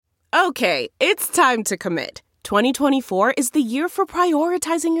Okay, it's time to commit. 2024 is the year for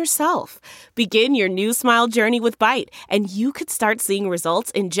prioritizing yourself. Begin your new smile journey with Byte, and you could start seeing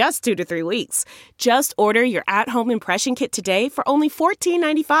results in just 2 to 3 weeks. Just order your at-home impression kit today for only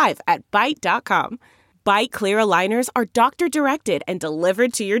 $14.95 at Byte.com. Byte Clear aligners are doctor-directed and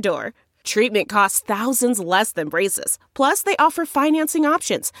delivered to your door. Treatment costs thousands less than braces. Plus, they offer financing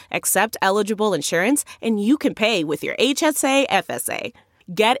options, accept eligible insurance, and you can pay with your HSA, FSA.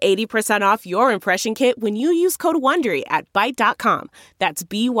 Get 80% off your impression kit when you use code WONDERY at Byte.com. That's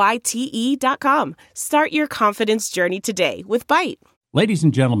BYTE.com. Start your confidence journey today with Byte. Ladies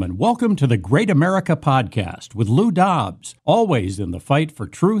and gentlemen, welcome to the Great America Podcast with Lou Dobbs, always in the fight for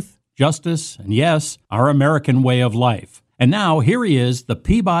truth, justice, and yes, our American way of life. And now, here he is, the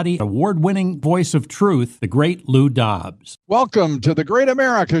Peabody Award-winning voice of truth, the great Lou Dobbs. Welcome to the Great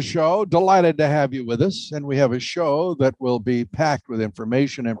America Show. Delighted to have you with us. And we have a show that will be packed with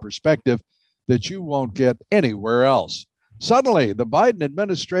information and perspective that you won't get anywhere else. Suddenly, the Biden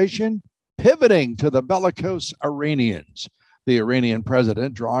administration pivoting to the bellicose Iranians. The Iranian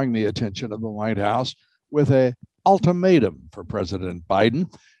president drawing the attention of the White House with an ultimatum for President Biden,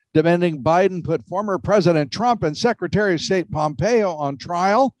 demanding Biden put former President Trump and Secretary of State Pompeo on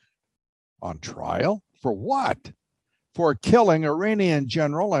trial. On trial? For what? For killing Iranian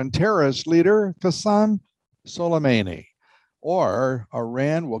general and terrorist leader Qasem Soleimani. Or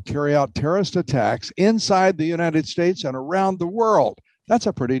Iran will carry out terrorist attacks inside the United States and around the world. That's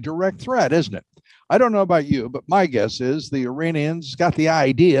a pretty direct threat, isn't it? I don't know about you, but my guess is the Iranians got the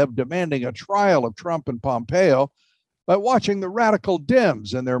idea of demanding a trial of Trump and Pompeo by watching the radical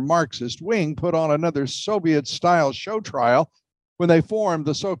Dems and their Marxist wing put on another Soviet-style show trial when they formed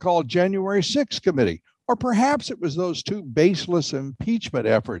the so-called January 6th committee. Or perhaps it was those two baseless impeachment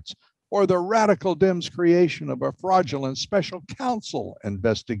efforts, or the radical Dems' creation of a fraudulent special counsel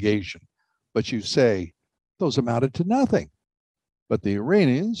investigation. But you say, those amounted to nothing. But the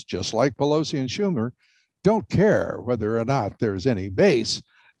Iranians, just like Pelosi and Schumer, don't care whether or not there's any base.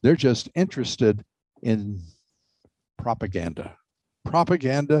 They're just interested in propaganda.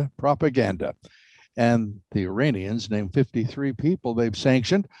 And the Iranians named 53 people they've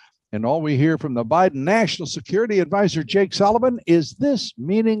sanctioned. And all we hear from the Biden National Security Advisor, Jake Sullivan, is this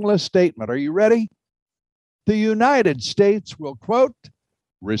meaningless statement. Are you ready? The United States will, quote,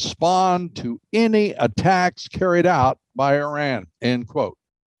 respond to any attacks carried out by Iran, end quote.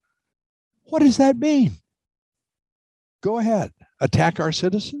 What does that mean? Go ahead. Attack our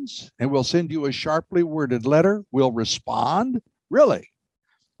citizens, and we'll send you a sharply worded letter. We'll respond? Really?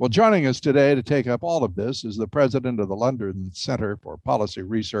 Well, joining us today to take up all of this is the president of the London Center for Policy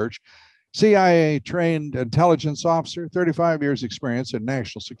Research, CIA-trained intelligence officer, 35 years experience in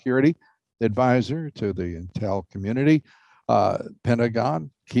national security, advisor to the intel community,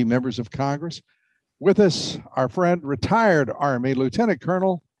 Pentagon, key members of Congress. With us, our friend, retired Army Lieutenant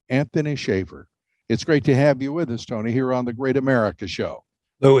Colonel Anthony Schaefer. It's great to have you with us, Tony, here on the Great America Show.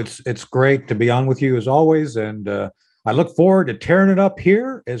 Lou, it's great to be on with you as always, and I look forward to tearing it up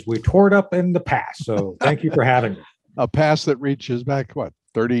here as we tore it up in the past. So thank you for having me. A past that reaches back,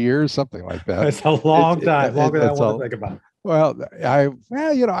 30 years, something like that. It's a long time, longer than I want to think about. Well,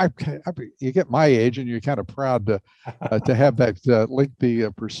 you get my age, and you're kind of proud to have that lengthy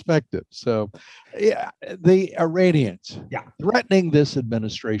perspective. So, yeah, the Iranians threatening this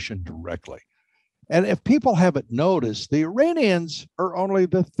administration directly. And if people haven't noticed, the Iranians are only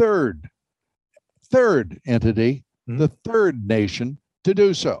the third entity, the third nation to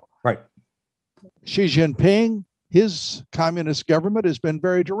do so. Right. Xi Jinping, his communist government, has been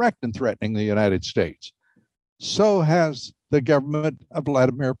very direct in threatening the United States. So has the government of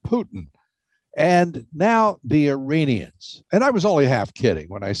Vladimir Putin. And now the Iranians. And I was only half kidding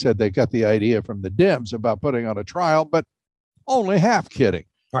when I said they got the idea from the Dems about putting on a trial, but only half kidding.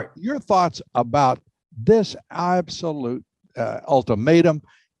 Right. Your thoughts about this absolute ultimatum,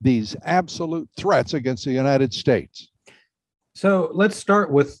 these absolute threats against the United States? So let's start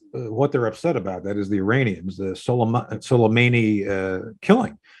with what they're upset about. That is the Iranians, the Soleimani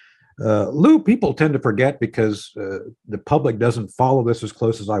killing. Lou, people tend to forget because the public doesn't follow this as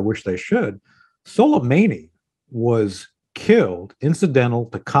close as I wish they should. Soleimani was killed incidental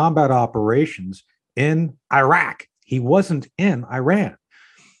to combat operations in Iraq. He wasn't in Iran.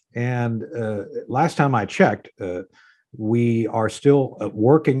 And last time I checked, we are still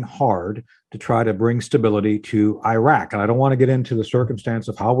working hard to try to bring stability to Iraq. And I don't want to get into the circumstance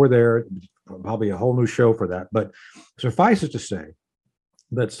of how we're there, probably a whole new show for that. But suffice it to say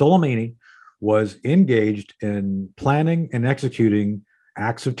that Soleimani was engaged in planning and executing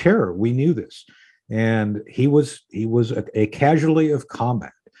acts of terror. We knew this. And he was a casualty of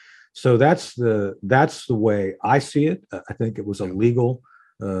combat. So that's the way I see it. I think it was a legal,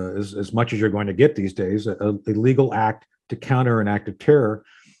 as much as you're going to get these days, a legal act to counter an act of terror,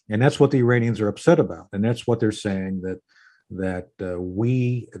 and that's what the Iranians are upset about, and that's what they're saying that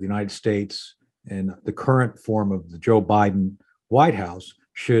we, the United States, and the current form of the Joe Biden White House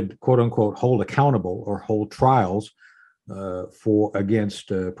should, quote unquote, hold accountable or hold trials for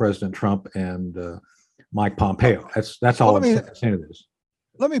against President Trump and Mike Pompeo. That's all I'm saying to this.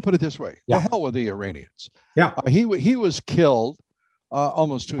 Let me put it this way: Yeah. The hell with the Iranians. Yeah, he was killed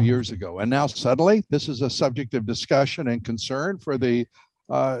almost 2 years ago, and now suddenly this is a subject of discussion and concern for the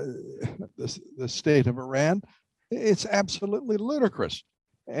state of Iran. It's absolutely ludicrous.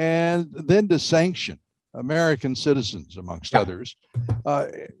 And then to sanction American citizens, amongst others,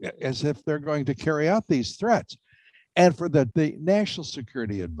 as if they're going to carry out these threats. And for the National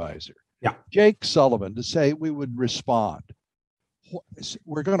Security Advisor, Jake Sullivan, to say we would respond.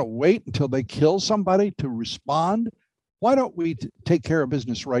 We're going to wait until they kill somebody to respond. Why don't we take care of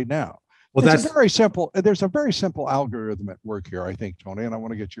business right now? Well, that's very simple. There's a very simple algorithm at work here, I think, Tony, and I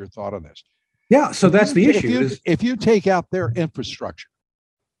want to get your thought on this. Yeah, so that's the issue. If you take out their infrastructure,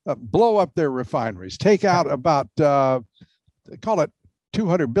 blow up their refineries, take out about, call it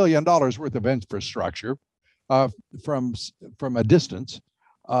 $200 billion worth of infrastructure from a distance,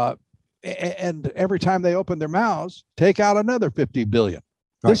 and every time they open their mouths, take out another 50 billion.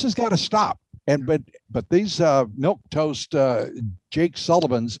 Right. This has got to stop. And but these milquetoast Jake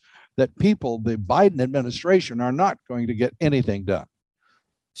Sullivans, that people, the Biden administration, are not going to get anything done.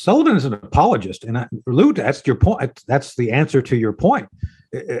 Sullivan is an apologist, and Lou, that's your point. That's the answer to your point.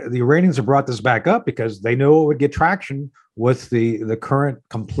 The Iranians have brought this back up because they know it would get traction with the current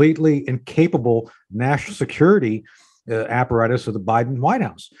completely incapable national security apparatus of the Biden White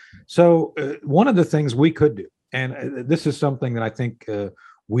House. So one of the things we could do, and this is something that I think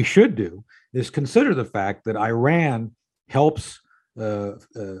we should do, is consider the fact that Iran helps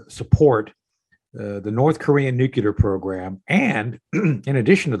support the North Korean nuclear program, and in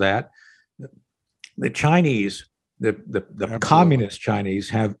addition to that, the Chinese, the communist Chinese,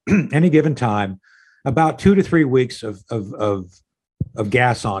 have any given time about 2 to 3 weeks of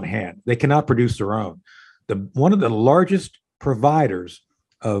gas on hand. They cannot produce their own. One of the largest providers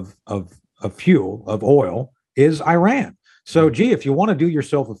of fuel, of oil, is Iran. So, gee, if you want to do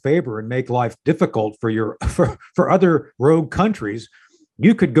yourself a favor and make life difficult for other rogue countries,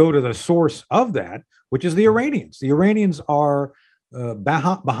 you could go to the source of that, which is the Iranians. The Iranians are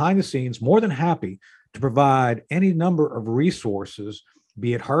behind the scenes more than happy to provide any number of resources,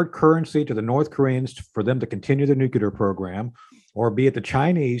 be it hard currency to the North Koreans for them to continue the nuclear program, or be it the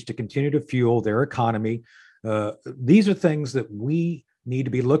Chinese to continue to fuel their economy. These are things that we need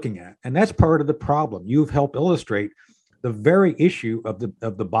to be looking at. And that's part of the problem. You've helped illustrate the very issue of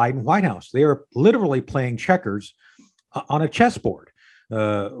the Biden White House. They are literally playing checkers on a chessboard.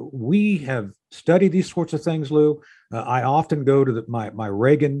 We have studied these sorts of things, Lou. I often go to my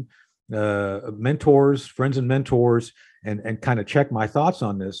Reagan mentors, friends and mentors, and kind of check my thoughts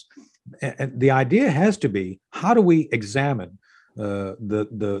on this. And the idea has to be, how do we examine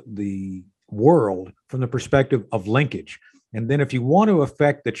the world from the perspective of linkage? And then if you want to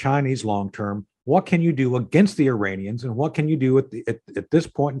affect the Chinese long term, what can you do against the Iranians, and what can you do at this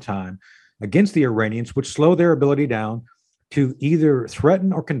point in time against the Iranians, which slow their ability down to either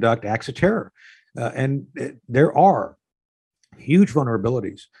threaten or conduct acts of terror? There are huge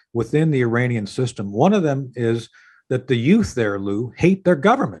vulnerabilities within the Iranian system. One of them is that the youth there, Lou, hate their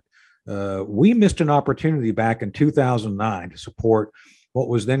government. We missed an opportunity back in 2009 to support what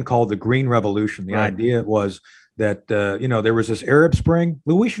was then called the Green Revolution. The idea was that, there was this Arab Spring.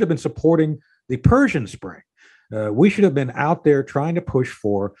 Lou, we should have been supporting the Persian Spring. We should have been out there trying to push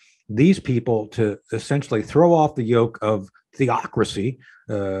for these people to essentially throw off the yoke of theocracy.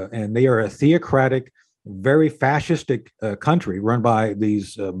 And they are a theocratic, very fascistic country run by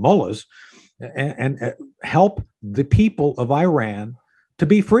these mullahs, and help the people of Iran to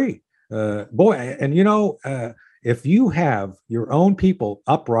be free. If you have your own people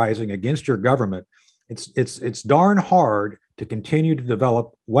uprising against your government, it's darn hard to continue to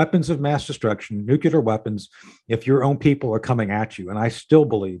develop weapons of mass destruction, nuclear weapons, if your own people are coming at you. And I still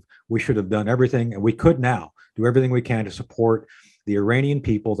believe we should have done everything, and we could now do everything we can to support the Iranian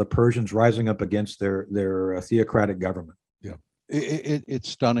people, the Persians rising up against their theocratic government. Yeah, it's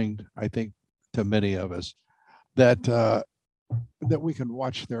stunning, I think, to many of us that we can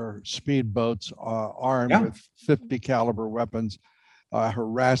watch their speedboats armed with 50 caliber weapons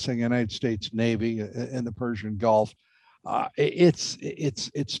harassing United States Navy in the Persian Gulf. It's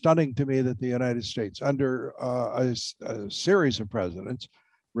stunning to me that the United States, under a series of presidents,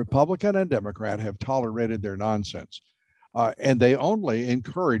 Republican and Democrat, have tolerated their nonsense, and they only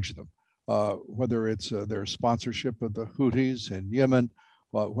encourage them, whether it's their sponsorship of the Houthis in Yemen,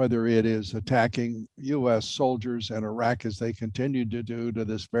 whether it is attacking U.S. soldiers in Iraq, as they continue to do to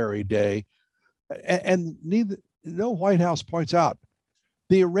this very day. And no White House points out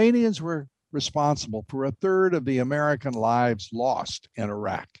the Iranians were responsible for a third of the American lives lost in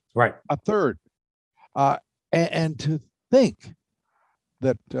Iraq. Right. A third. And to think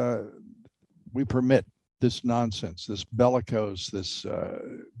that we permit this nonsense, this bellicose,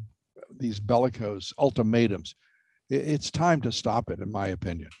 these bellicose ultimatums, it's time to stop it, in my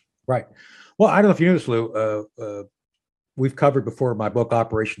opinion. Right. Well, I don't know if you know this, Lou. We've covered before my book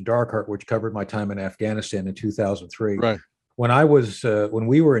Operation Dark Heart, which covered my time in Afghanistan in 2003. Right. When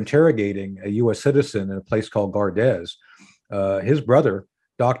we were interrogating a U.S. citizen in a place called Gardez, his brother,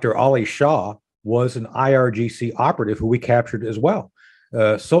 Dr. Ali Shah, was an IRGC operative who we captured as well.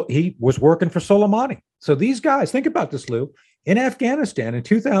 So he was working for Soleimani. So these guys, think about this, Lou. In Afghanistan in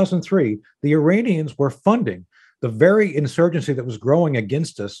 2003, the Iranians were funding the very insurgency that was growing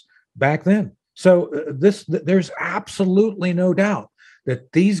against us back then. So there's absolutely no doubt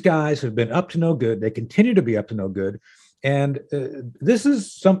that these guys have been up to no good. They continue to be up to no good. And this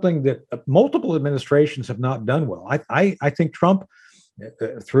is something that multiple administrations have not done well. I think Trump,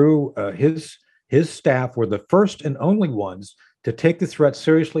 through his staff, were the first and only ones to take the threat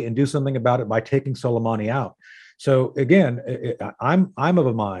seriously and do something about it by taking Soleimani out. So again, I'm of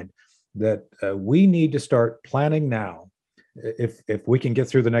a mind that we need to start planning now, if we can get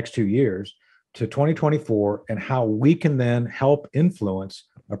through the next 2 years to 2024, and how we can then help influence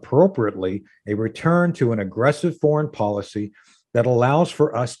appropriately a return to an aggressive foreign policy that allows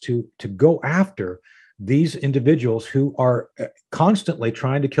for us to go after these individuals who are constantly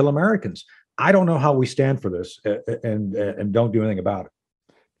trying to kill Americans. I don't know how we stand for this and don't do anything about it.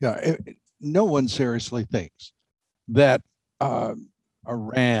 Yeah, no one seriously thinks that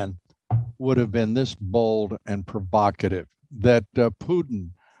Iran would have been this bold and provocative, that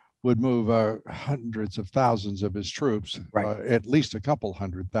Putin would move hundreds of thousands of his troops, Right. At least a couple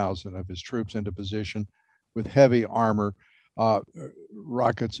 100,000 of his troops into position with heavy armor,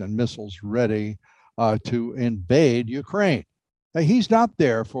 rockets and missiles ready to invade Ukraine. Now, he's not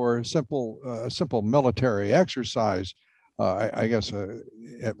there for a simple military exercise. I guess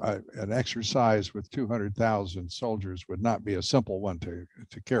an exercise with 200,000 soldiers would not be a simple one to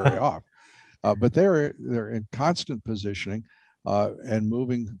carry off. But they're in constant positioning and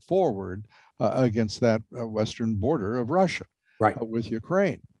moving forward against that western border of Russia, Right. With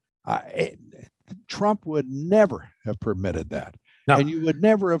Ukraine. Trump would never have permitted that. No. And you would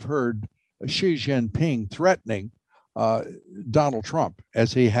never have heard Xi Jinping threatening Donald Trump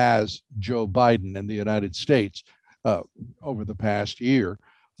as he has Joe Biden in the United States over the past year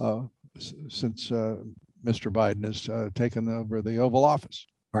since Mr. Biden has taken over the Oval Office.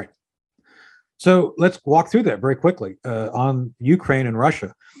 Right. So let's walk through that very quickly on Ukraine and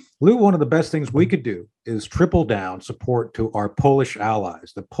Russia. Lou, one of the best things we could do is triple down support to our Polish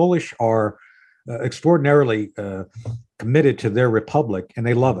allies. The Polish are extraordinarily committed to their republic, and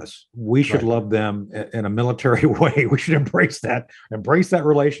they love us. We should love them in a military way. We should embrace that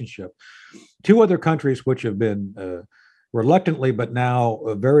relationship. Two other countries which have been reluctantly, but now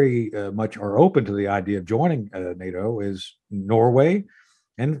very much are open to the idea of joining NATO is Norway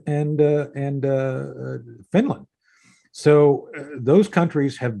and Finland. So those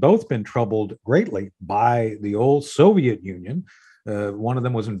countries have both been troubled greatly by the old Soviet Union. One of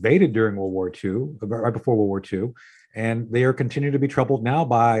them was invaded during World War II, right before World War II, and they are continuing to be troubled now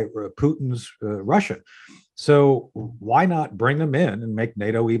by Putin's Russia. So why not bring them in and make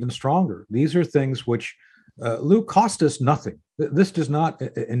NATO even stronger? These are things which, Lou, cost us nothing. This does not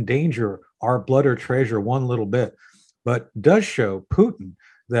endanger our blood or treasure one little bit, but does show Putin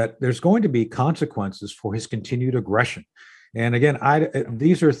that there's going to be consequences for his continued aggression. And again,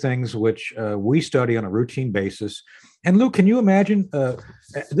 these are things which we study on a routine basis. And Lou, can you imagine?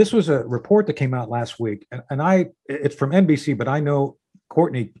 This was a report that came out last week, and it's from NBC, but I know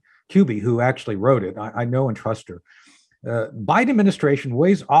Courtney Kuby, who actually wrote it. I know and trust her. Biden administration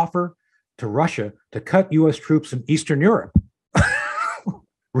weighs offer to Russia to cut U.S. troops in Eastern Europe.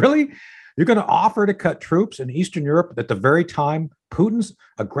 Really? You're going to offer to cut troops in Eastern Europe at the very time Putin's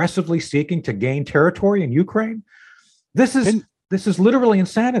aggressively seeking to gain territory in Ukraine? This is literally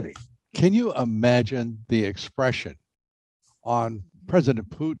insanity. Can you imagine the expression on President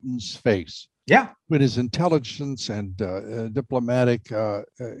Putin's face? Yeah. When his intelligence and diplomatic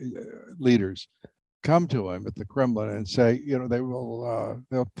leaders come to him at the Kremlin and say,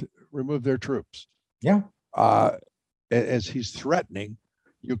 they'll remove their troops. Yeah. As he's threatening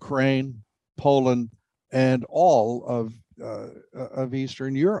Ukraine, Poland, and all of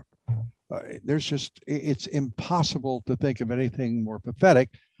Eastern Europe. It's impossible to think of anything more pathetic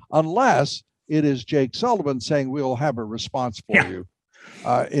unless it is Jake Sullivan saying we'll have a response for you,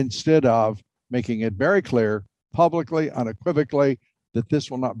 instead of making it very clear publicly, unequivocally, that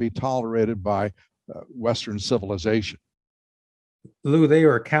this will not be tolerated by Western civilization. Lou, they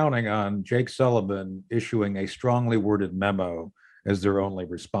are counting on Jake Sullivan issuing a strongly worded memo as their only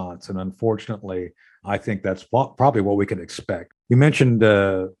response. And unfortunately, I think that's probably what we can expect. You mentioned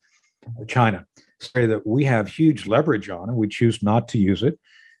China. Say that we have huge leverage on, and we choose not to use it,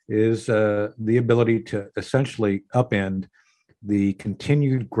 is the ability to essentially upend the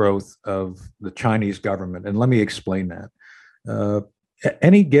continued growth of the Chinese government. And let me explain that.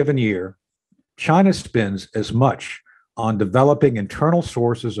 Any given year, China spends as much on developing internal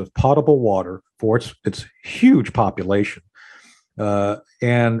sources of potable water for its huge population.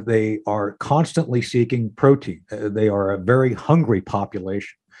 And they are constantly seeking protein. They are a very hungry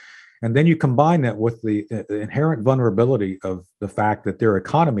population. And then you combine that with the inherent vulnerability of the fact that their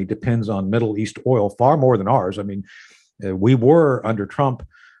economy depends on Middle East oil far more than ours. I mean, we were under Trump,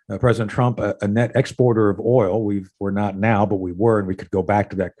 President Trump, a net exporter of oil. We're not now, but we were, and we could go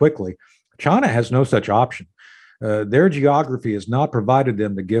back to that quickly. China has no such option. Their geography has not provided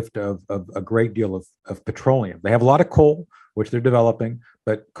them the gift of a great deal of petroleum. They have a lot of coal, which they're developing,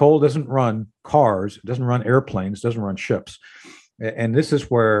 but coal doesn't run cars, it doesn't run airplanes, it doesn't run ships. And this is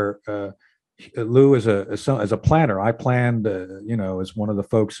where Lou, as a planner, I planned, as one of the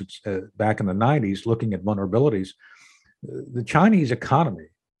folks back in the 90s looking at vulnerabilities. The Chinese economy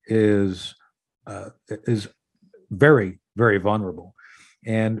is very, very vulnerable.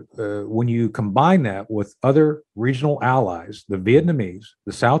 And when you combine that with other regional allies, the Vietnamese,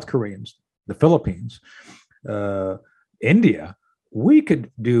 the South Koreans, the Philippines, India, we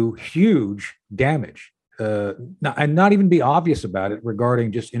could do huge damage. And not even be obvious about it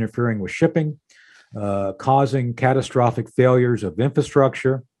regarding just interfering with shipping, causing catastrophic failures of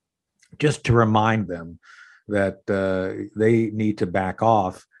infrastructure, just to remind them that they need to back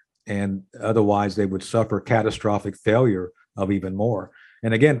off, and otherwise they would suffer catastrophic failure of even more.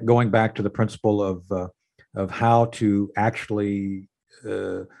 And again, going back to the principle of how to actually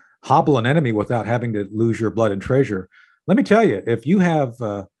hobble an enemy without having to lose your blood and treasure. Let me tell you, if you have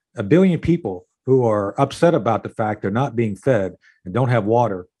a billion people who are upset about the fact they're not being fed and don't have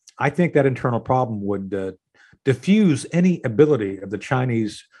water, I think that internal problem would diffuse any ability of the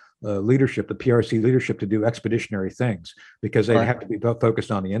Chinese leadership, the PRC leadership, to do expeditionary things, because they have to be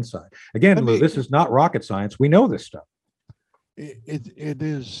focused on the inside. Again, Lou, this is not rocket science. We know this stuff. It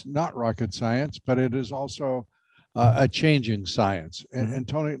is not rocket science, but it is also a changing science. And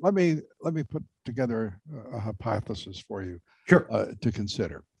Tony, let me put together a hypothesis for you, sure, to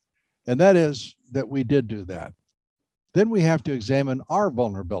consider. And that is that we did do that. Then we have to examine our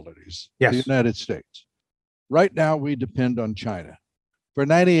vulnerabilities, yes, the United States. Right now, we depend on China for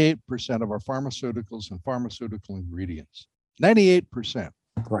 98% of our pharmaceuticals and pharmaceutical ingredients. 98%.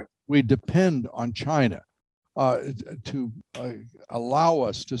 Right. We depend on China to allow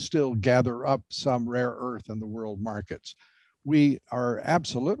us to still gather up some rare earth in the world markets. We are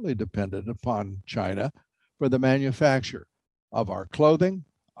absolutely dependent upon China for the manufacture of our clothing,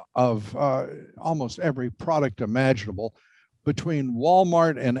 of almost every product imaginable. Between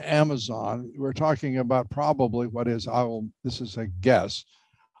Walmart and Amazon, we're talking about probably this is a guess,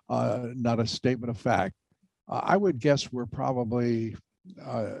 not a statement of fact. I would guess we're probably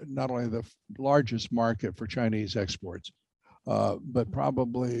not only the largest market for Chinese exports, but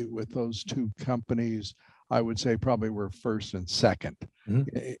probably with those two companies, I would say probably we're first and second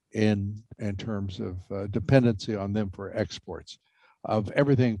in terms of dependency on them for exports of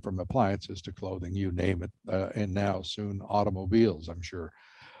everything from appliances to clothing, you name it, and now soon automobiles, I'm sure.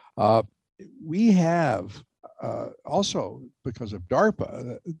 We have also, because of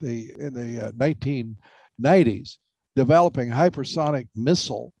DARPA, in the 1990s, developing hypersonic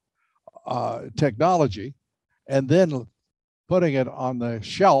missile technology, and then putting it on the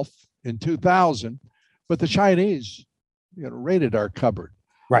shelf in 2000. But the Chinese, raided our cupboard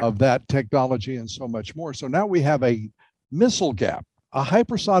of that technology and so much more. So now we have a missile gap, a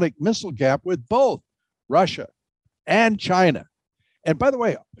hypersonic missile gap with both Russia and China. And by the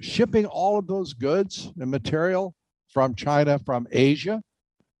way, shipping all of those goods and material from China, from Asia,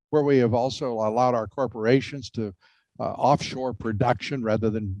 where we have also allowed our corporations to offshore production rather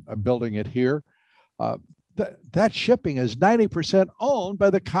than building it here. That shipping is 90% owned by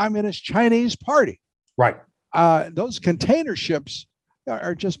the Communist Chinese Party. Right. Those container ships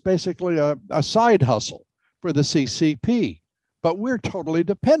are just basically a side hustle for the CCP. but we're totally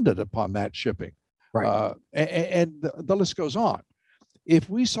dependent upon that shipping. Right. And the list goes on. If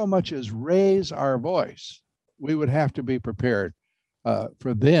we so much as raise our voice, we would have to be prepared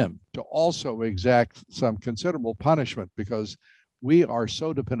for them to also exact some considerable punishment, because we are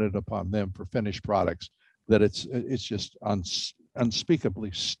so dependent upon them for finished products that it's just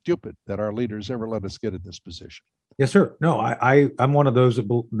unspeakably stupid that our leaders ever let us get in this position. Yes, sir. No, I'm one of those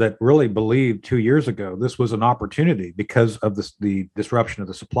that really believed 2 years ago this was an opportunity because of the disruption of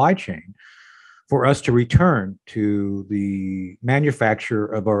the supply chain for us to return to the manufacture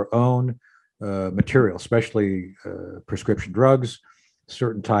of our own material, especially prescription drugs,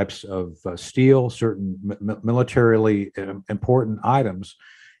 certain types of steel, certain militarily important items.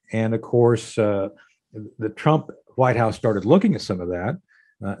 And of course, the Trump White House started looking at some of that.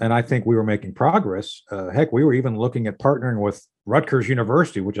 And I think we were making progress. Heck, we were even looking at partnering with Rutgers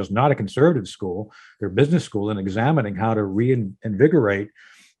University, which is not a conservative school, their business school, and examining how to reinvigorate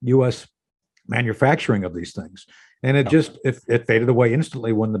U.S. manufacturing of these things. And it faded away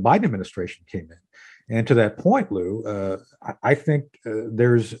instantly when the Biden administration came in. And to that point, Lou, I think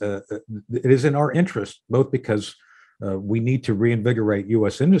it is in our interest, both because we need to reinvigorate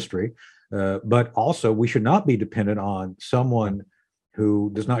U.S. industry, but also we should not be dependent on someone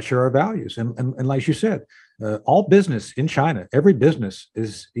who does not share our values. And like you said, all business in China, every business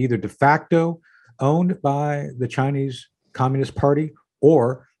is either de facto owned by the Chinese Communist Party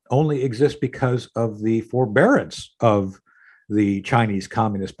or only exists because of the forbearance of the Chinese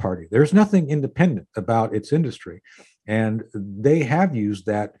Communist Party. There's nothing independent about its industry. And they have used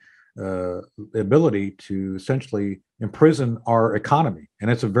that ability to essentially imprison our economy. And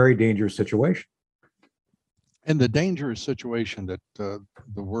it's a very dangerous situation. And the dangerous situation that the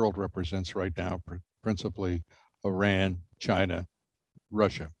world represents right now, principally Iran, China,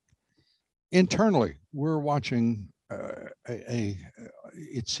 Russia. Internally, we're watching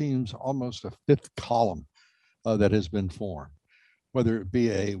it seems almost a fifth column that has been formed, whether it be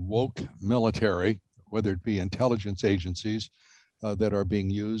a woke military, whether it be intelligence agencies that are being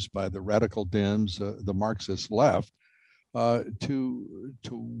used by the radical Dems, the Marxist left, to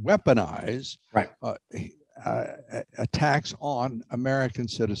weaponize attacks on American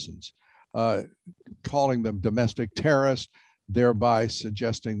citizens, calling them domestic terrorists, thereby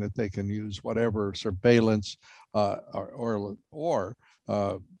suggesting that they can use whatever surveillance or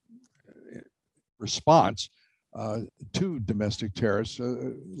response to domestic terrorists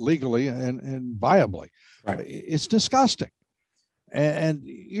legally and viably. Right. It's disgusting. And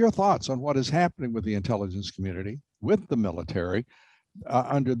your thoughts on what is happening with the intelligence community, with the military,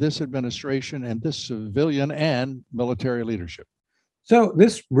 under this administration and this civilian and military leadership? So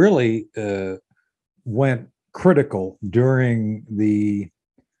this really went critical during the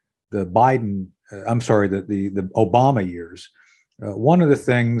Biden, the Obama years. One of the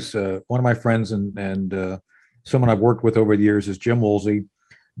things, one of my friends and someone I've worked with over the years is Jim Woolsey.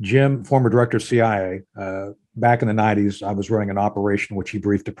 Jim, former director of CIA, back in the 90s, I was running an operation which he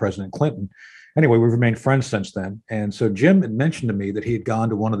briefed to President Clinton. Anyway, we've remained friends since then. And so Jim had mentioned to me that he had gone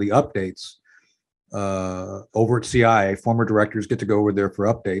to one of the updates over at CIA. Former directors get to go over there for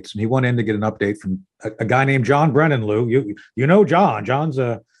updates. And he went in to get an update from a guy named John Brennan, Lou. You know John. John's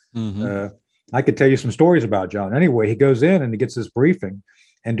I could tell you some stories about John. Anyway, he goes in and he gets this briefing.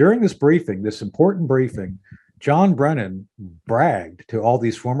 And during this briefing, this important briefing, John Brennan bragged to all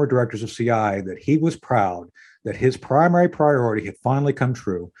these former directors of CIA that he was proud that his primary priority had finally come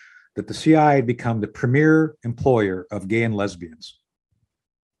true, that the CIA had become the premier employer of gay and lesbians.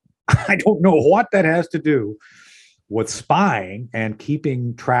 I don't know what that has to do with spying and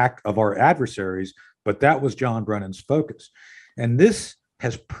keeping track of our adversaries, but that was John Brennan's focus. And this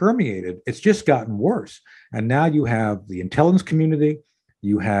has permeated. It's just gotten worse. And now you have the intelligence community,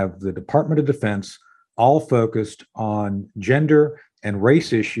 you have the Department of Defense, all focused on gender and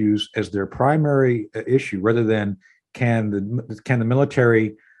race issues as their primary issue, rather than can the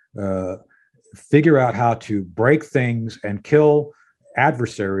military figure out how to break things and kill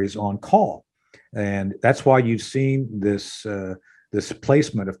adversaries on call. And that's why you've seen this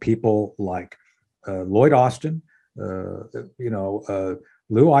placement of people like Lloyd Austin.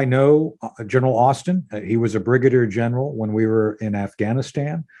 Lou, I know General Austin. He was a brigadier general when we were in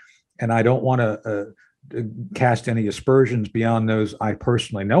Afghanistan. And I don't want to cast any aspersions beyond those I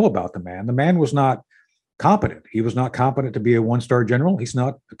personally know about the man. The man was not competent. He was not competent to be a one-star general. He's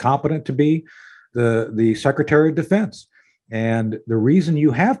not competent to be the Secretary of Defense. And the reason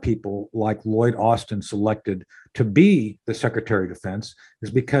you have people like Lloyd Austin selected to be the Secretary of Defense is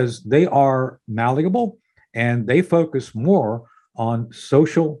because they are malleable and they focus more on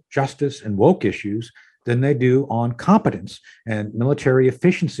social justice and woke issues than they do on competence and military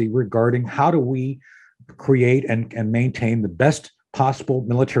efficiency regarding how do we create and maintain the best possible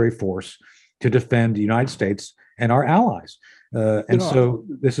military force to defend the United States and our allies. So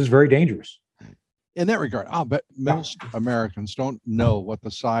this is very dangerous. In that regard, I'll bet most Americans don't know what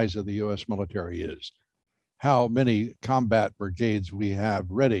the size of the U.S. military is, how many combat brigades we have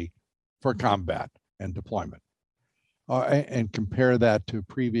ready for combat and deployment, and compare that to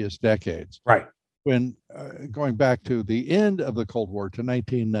previous decades. Right. When going back to the end of the Cold War to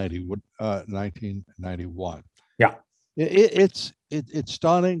 1991. Yeah. It's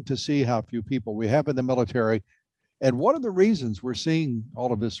stunning to see how few people we have in the military. And one of the reasons we're seeing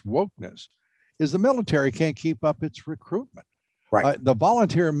all of this wokeness is the military can't keep up its recruitment. Right. The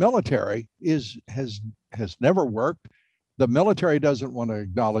volunteer military has never worked. The military doesn't want to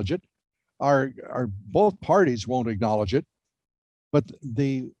acknowledge it. Our both parties won't acknowledge it. But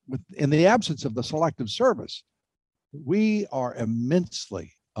in the absence of the selective service, we are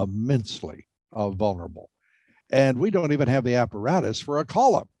immensely vulnerable. And we don't even have the apparatus for a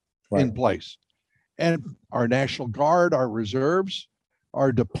call-up in place. And our National Guard, our reserves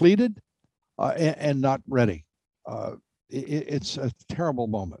are depleted and not ready. It's a terrible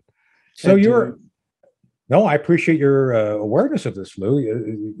moment. So I appreciate your awareness of this,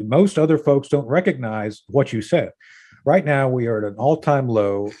 Lou. Most other folks don't recognize what you said. Right now, we are at an all-time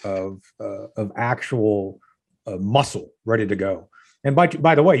low of actual muscle ready to go. And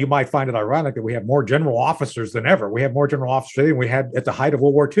by the way, you might find it ironic that we have more general officers than ever. We have more general officers than we had at the height of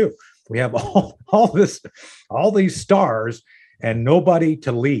World War II. We have all these stars and nobody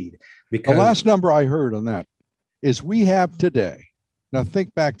to lead. Because the last number I heard on that is we have today. Now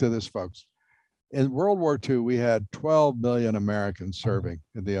think back to this, folks. In World War II, we had 12 million Americans serving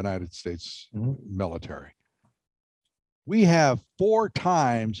in the United States military. We have 4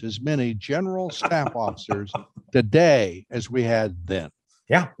 times as many general staff officers today as we had then.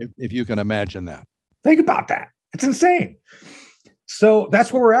 Yeah. If you can imagine that. Think about that. It's insane. So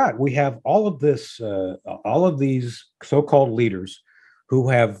that's where we're at. We have all of these so-called leaders who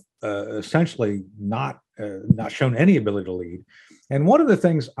have essentially not shown any ability to lead. And one of the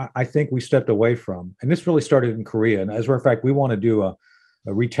things I think we stepped away from, and this really started in Korea, and as a matter of fact, we want to do a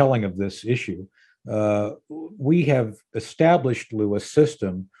retelling of this issue. We have established, Lou, a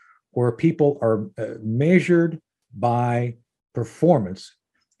system where people are measured by performance,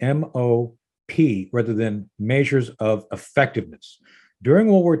 MOP, rather than measures of effectiveness. During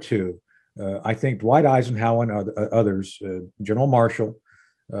World War II, I think Dwight Eisenhower and others, General Marshall,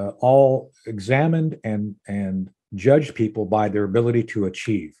 all examined and judged people by their ability to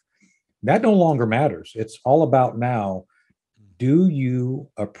achieve. That no longer matters. It's all about now, do you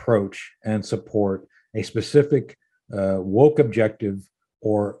approach and support a specific woke objective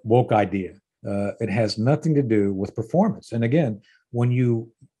or woke idea? It has nothing to do with performance. And again, when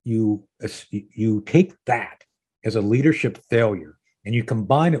you take that as a leadership failure and you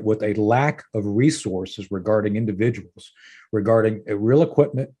combine it with a lack of resources regarding individuals, regarding real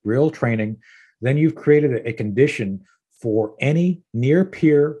equipment, real training, then you've created a condition for any near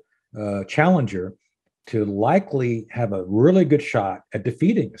peer challenger to likely have a really good shot at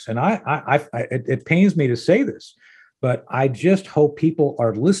defeating us. And it pains me to say this, but I just hope people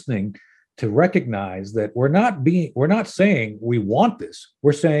are listening to recognize that we're not saying we want this.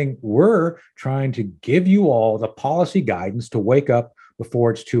 We're saying we're trying to give you all the policy guidance to wake up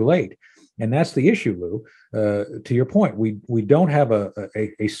before it's too late. And that's the issue, Lou. To your point, we don't have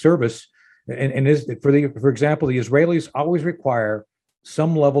a service. And for example, the Israelis always require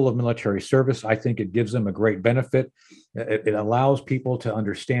some level of military service. I think it gives them a great benefit. It allows people to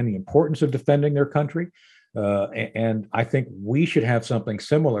understand the importance of defending their country. And I think we should have something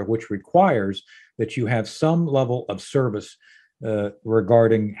similar, which requires that you have some level of service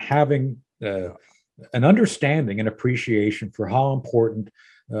regarding having an understanding and appreciation for how important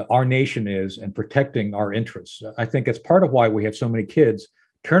our nation is and protecting our interests. I think it's part of why we have so many kids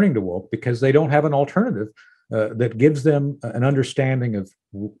turning to woke, because they don't have an alternative that gives them an understanding of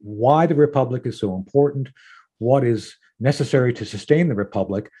why the republic is so important, what is necessary to sustain the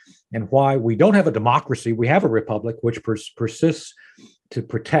republic, and why we don't have a democracy. We have a republic which persists to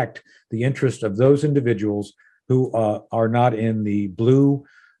protect the interest of those individuals who are not in the blue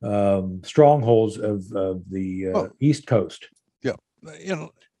strongholds of the East Coast. Yeah,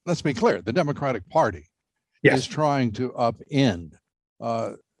 let's be clear. The Democratic Party is trying to upend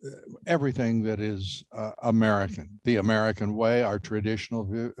everything that is American, the American way, our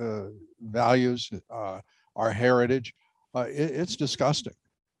traditional values, our heritage. It's disgusting.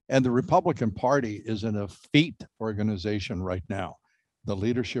 And the Republican Party is an effete organization right now. The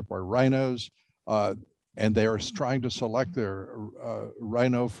leadership are rhinos. and they are trying to select their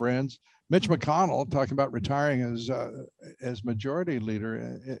rhino friends. Mitch McConnell talking about retiring as majority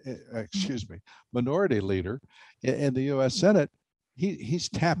leader, minority leader in the U.S. Senate. He's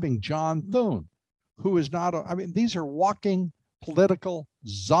tapping John Thune, who is not. I mean, these are walking political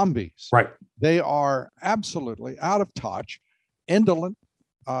zombies. Right. They are absolutely out of touch, indolent,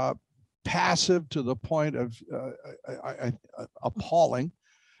 passive to the point of appalling,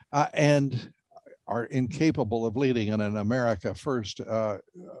 and are incapable of leading in an America First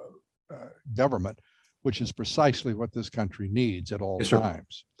government, which is precisely what this country needs at all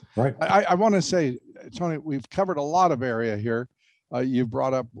times. Right. I want to say, Tony, we've covered a lot of area here. You've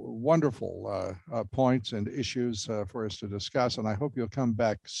brought up wonderful points and issues for us to discuss, and I hope you'll come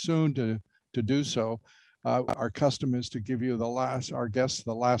back soon to do so. Our custom is to give you our guests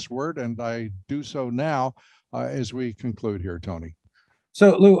the last word, and I do so now as we conclude here, Tony.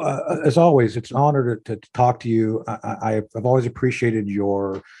 So, Lou, as always, it's an honor to talk to you. I've always appreciated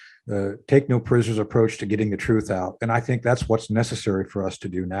your take no prisoners approach to getting the truth out. And I think that's what's necessary for us to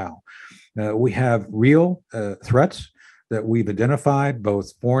do now. We have real threats that we've identified,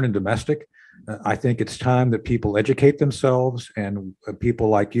 both foreign and domestic. I think it's time that people educate themselves, and people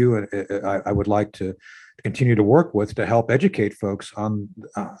like you, I would like to continue to work with to help educate folks on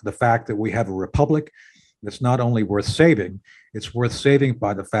the fact that we have a republic that's not only worth saving, it's worth saving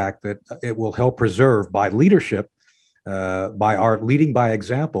by the fact that it will help preserve by leadership, by our leading by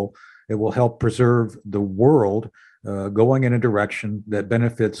example. It will help preserve the world going in a direction that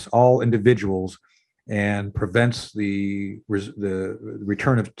benefits all individuals and prevents the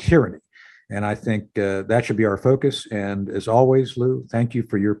return of tyranny. And I think that should be our focus. And as always, Lou, thank you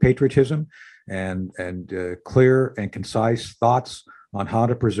for your patriotism and clear and concise thoughts on how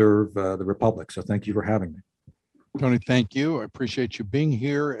to preserve the republic. So thank you for having me. Tony, thank you. I appreciate you being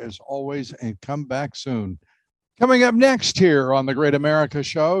here as always, and come back soon. Coming up next here on the Great America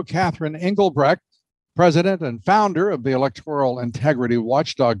Show, Catherine Engelbrecht, president and founder of the electoral integrity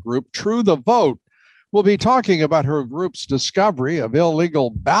watchdog group True the Vote, will be talking about her group's discovery of illegal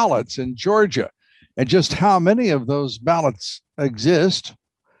ballots in Georgia and just how many of those ballots exist.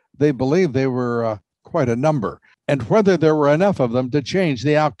 They believe they were quite a number, and whether there were enough of them to change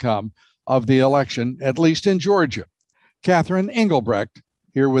the outcome of the election, at least in Georgia. Catherine Engelbrecht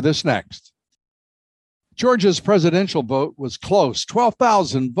here with us next. Georgia's presidential vote was close,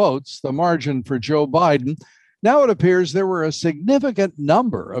 12,000 votes, the margin for Joe Biden. Now it appears there were a significant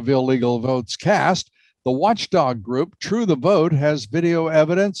number of illegal votes cast. The watchdog group True the Vote has video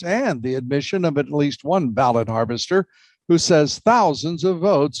evidence and the admission of at least one ballot harvester who says thousands of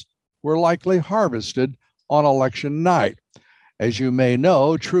votes were likely harvested on election night. As you may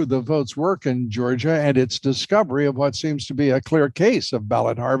know, True the Vote's work in Georgia and its discovery of what seems to be a clear case of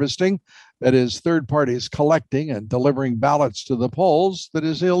ballot harvesting, that is, third parties collecting and delivering ballots to the polls, that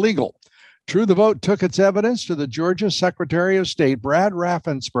is illegal. True the Vote took its evidence to the Georgia Secretary of State, Brad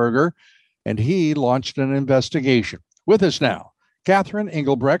Raffensperger, and he launched an investigation. With us now, Catherine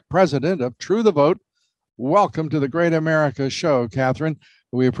Engelbrecht, president of True the Vote. Welcome to the Great America Show, Catherine.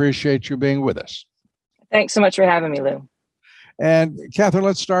 We appreciate you being with us. Thanks so much for having me, Lou. And Catherine,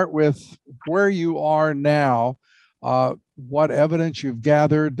 let's start with where you are now, what evidence you've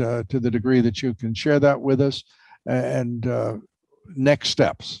gathered to the degree that you can share that with us, and next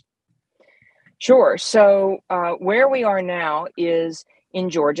steps. Sure. So where we are now is in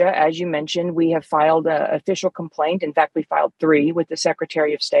Georgia. As you mentioned, we have filed an official complaint. In fact, we filed 3 with the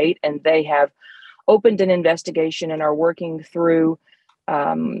Secretary of State, and they have opened an investigation and are working through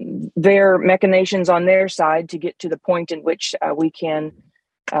their machinations on their side to get to the point in which we can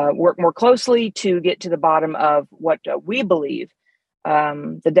work more closely to get to the bottom of what we believe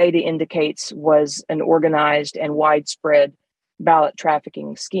the data indicates was an organized and widespread ballot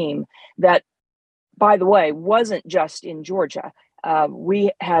trafficking scheme that, by the way, wasn't just in Georgia.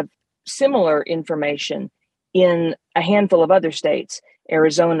 We have similar information in a handful of other states: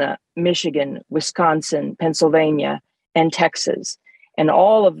 Arizona, Michigan, Wisconsin, Pennsylvania, and Texas. And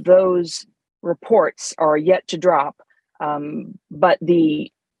all of those reports are yet to drop. But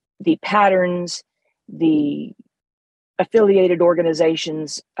the patterns, the affiliated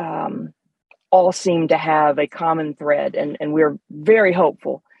organizations all seem to have a common thread. And we're very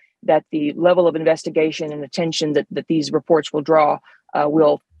hopeful that the level of investigation and attention that these reports will draw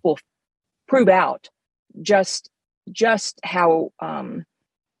will prove out just how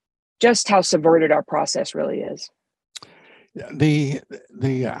subverted our process really is. The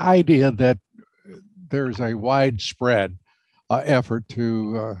idea that there's a widespread effort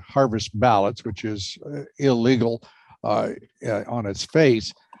to harvest ballots, which is illegal on its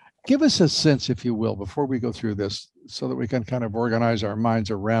face, Give us a sense, if you will, before we go through this, so that we can kind of organize our minds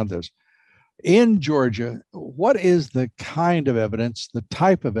around this. In Georgia, what is the kind of evidence, the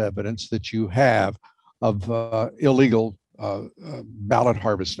type of evidence that you have of illegal ballot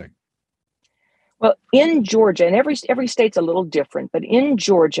harvesting? Well, in Georgia, and every state's a little different, but in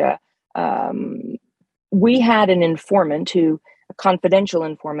Georgia, we had an informant a confidential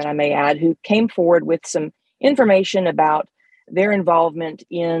informant, I may add, who came forward with some information about their involvement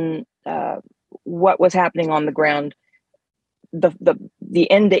in what was happening on the ground,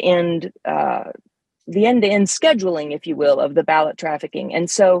 the end-to-end scheduling, if you will, of the ballot trafficking. And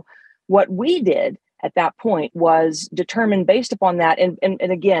so what we did at that point was determine based upon that. And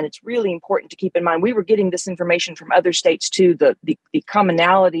again, it's really important to keep in mind, we were getting this information from other states too. The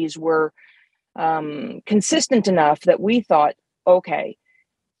commonalities were consistent enough that we thought, okay,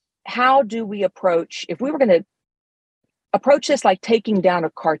 how do we approach, if we were going to approach this like taking down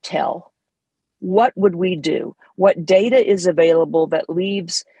a cartel, what would we do? What data is available that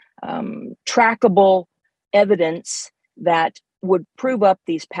leaves trackable evidence that would prove up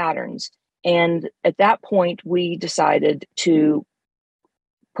these patterns? And at that point, we decided to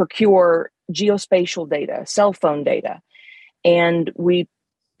procure geospatial data, cell phone data, and we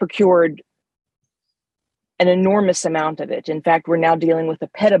procured an enormous amount of it. In fact, we're now dealing with a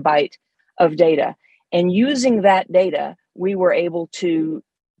petabyte of data. And using that data, we were able to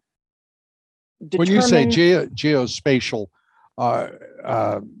determine... When you say geospatial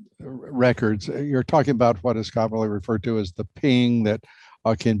records, you're talking about what is commonly referred to as the ping that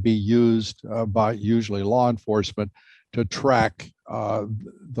can be used by usually law enforcement to track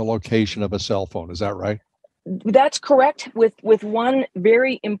the location of a cell phone. Is that right? That's correct, with one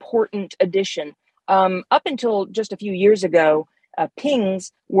very important addition. Up until just a few years ago,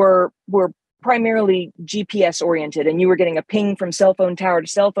 pings were primarily GPS oriented, and you were getting a ping from cell phone tower to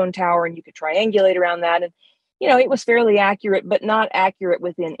cell phone tower, and you could triangulate around that. And, it was fairly accurate, but not accurate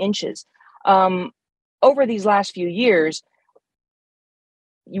within inches. Over these last few years,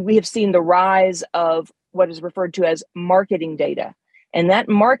 we have seen the rise of what is referred to as marketing data. And that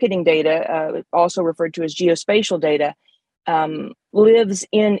marketing data, also referred to as geospatial data, lives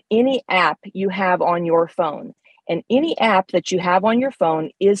in any app you have on your phone. And any app that you have on your phone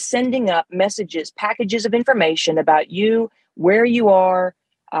is sending up messages, packages of information about you, where you are,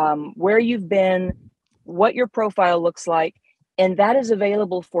 where you've been, what your profile looks like. And that is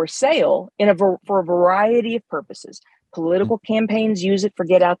available for sale for a variety of purposes. Political campaigns use it for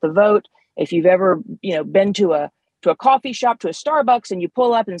get out the vote. If you've ever, been to a coffee shop, to a Starbucks, and you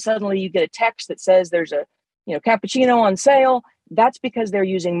pull up and suddenly you get a text that says there's a, cappuccino on sale, that's because they're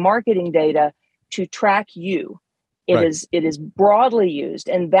using marketing data to track you. It is broadly used,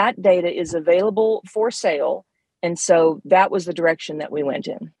 and that data is available for sale. And so that was the direction that we went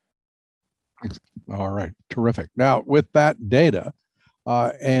in. All right. Terrific. Now, with that data,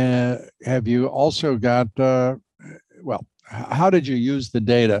 and have you also got, how did you use the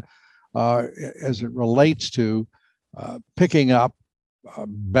data as it relates to picking up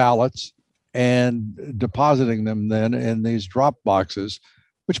ballots and depositing them then in these drop boxes,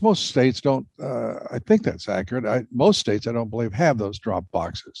 which most states don't, I think that's accurate. Most states, I don't believe, have those drop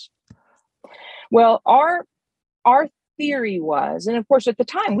boxes. Well, our theory was, and of course at the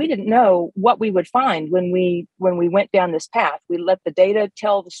time we didn't know what we would find when we went down this path. We let the data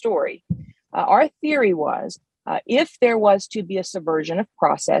tell the story. Our theory was, if there was to be a subversion of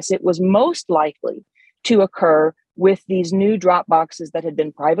process, it was most likely to occur with these new drop boxes that had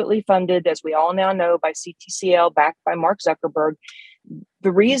been privately funded, as we all now know, by CTCL, backed by Mark Zuckerberg.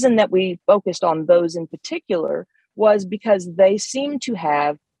 The reason that we focused on those in particular was because they seemed to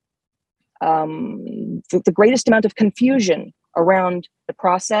have the greatest amount of confusion around the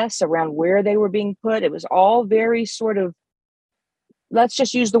process, around where they were being put. It was all very sort of, let's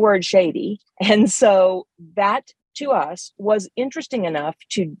just use the word shady. And so that to us was interesting enough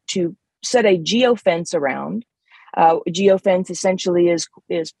to set a geofence around. Geofence essentially is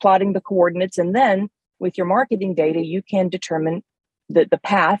plotting the coordinates, and then with your marketing data, you can determine the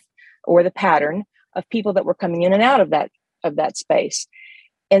path or the pattern of people that were coming in and out of that space.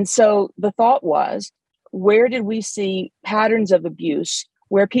 And so the thought was, where did we see patterns of abuse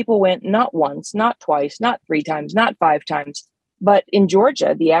where people went not once, not twice, not 3 times, not 5 times, but in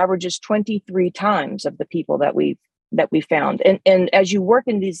Georgia, the average is 23 times of the people that we found. And as you work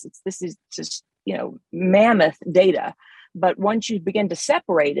in this is just, mammoth data. But once you begin to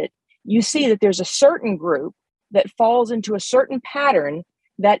separate it, you see that there's a certain group that falls into a certain pattern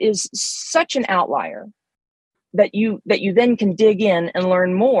that is such an outlier that you then can dig in and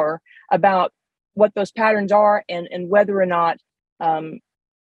learn more about what those patterns are and whether or not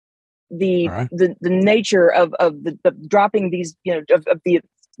right. the nature of the dropping these, of the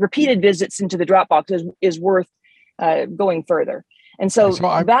repeated visits into the Dropbox is worth going further. And so,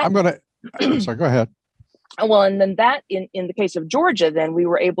 I'm sorry, go ahead. Well, and then that in the case of Georgia, then we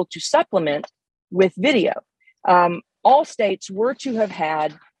were able to supplement with video. All states were to have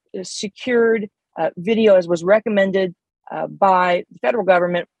had secured video as was recommended by the federal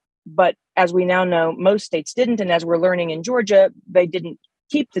government. But as we now know, most states didn't. And as we're learning in Georgia, they didn't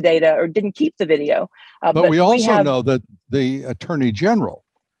keep the data or didn't keep the video. But we also know that the Attorney General,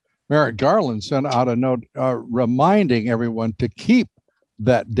 Merrick Garland, sent out a note reminding everyone to keep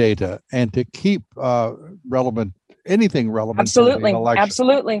that data and to keep anything relevant Absolutely. to the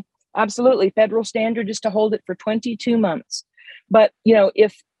election. Absolutely. Federal standard is to hold it for 22 months. But,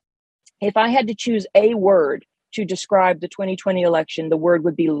 if I had to choose a word to describe the 2020 election, the word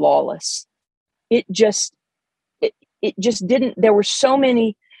would be lawless. It just didn't. There were so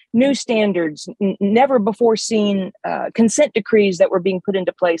many new standards, never before seen consent decrees that were being put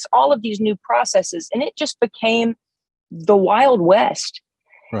into place, all of these new processes, and it just became the Wild West.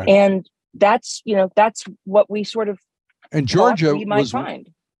 Right. And that's what we sort of and Georgia we might find.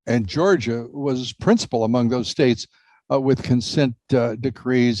 And Georgia was principal among those states with consent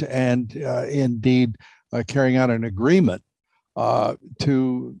decrees and indeed carrying out an agreement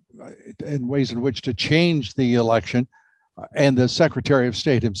in ways in which to change the election. And the Secretary of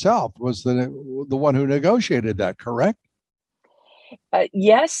State himself was the one who negotiated that, correct?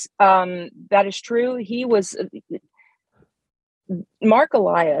 Yes, that is true. He was Mark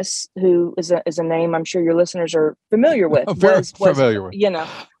Elias, who is a name I'm sure your listeners are familiar with. Very familiar with.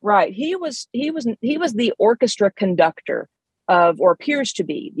 Right. He was the orchestra conductor of, or appears to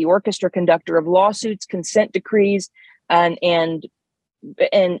be the orchestra conductor of lawsuits, consent decrees, and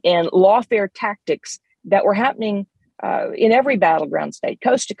lawfare tactics that were happening in every battleground state,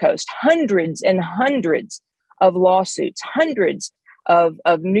 coast to coast. Hundreds and hundreds of lawsuits, hundreds of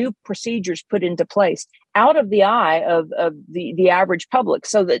new procedures put into place out of the eye of the average public,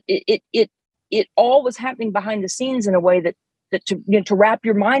 so that it all was happening behind the scenes in a way that to wrap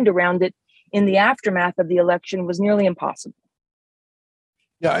your mind around it in the aftermath of the election was nearly impossible.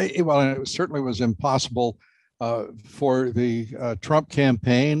 Yeah, well, it certainly was impossible for the Trump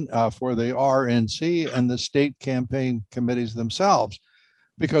campaign, for the RNC and the state campaign committees themselves,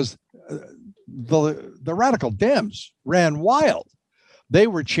 because the radical Dems ran wild. They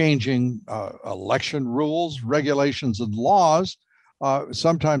were changing election rules, regulations, and laws.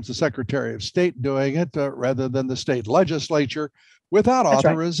 Sometimes the Secretary of State doing it rather than the state legislature without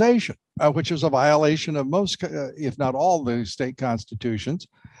authorization, which is a violation of most, if not all, the state constitutions,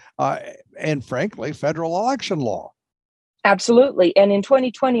 and frankly, federal election law. Absolutely. And in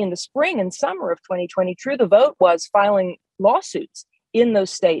 2020, in the spring and summer of 2020, True the Vote was filing lawsuits in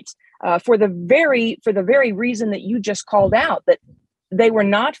those states for the very reason that you just called out, that they were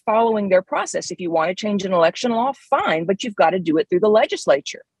not following their process. If you want to change an election law, fine, but you've got to do it through the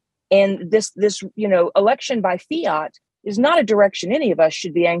legislature. And this election by fiat is not a direction any of us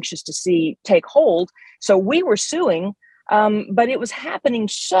should be anxious to see take hold. So we were suing, but it was happening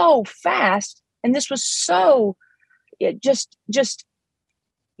so fast, and this was so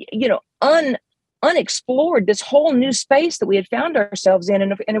unexplored, this whole new space that we had found ourselves in,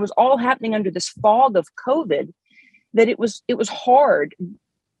 and it was all happening under this fog of COVID, that it was hard,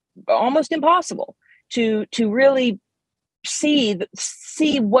 almost impossible to really see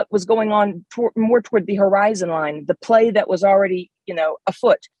what was going on more toward the horizon line, the play that was already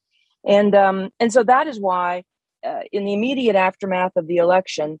afoot, and so that is why in the immediate aftermath of the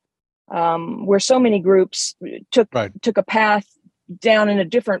election, where so many groups took a path down in a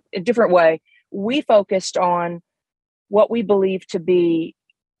different way, we focused on what we believe to be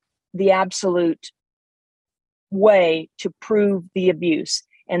the absolute way to prove the abuse,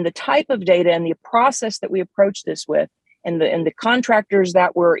 and the type of data and the process that we approach this with, and the contractors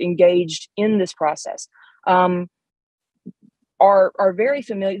that were engaged in this process are very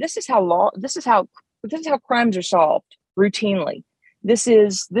familiar. This is how crimes are solved routinely. This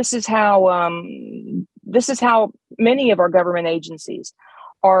is how many of our government agencies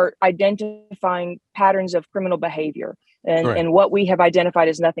are identifying patterns of criminal behavior, and what we have identified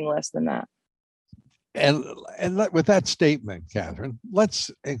is nothing less than that. And with that statement, Catherine, let's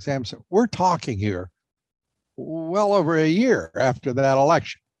examine. We're talking here well over a year after that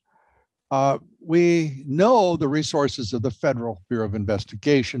election. We know the resources of the Federal Bureau of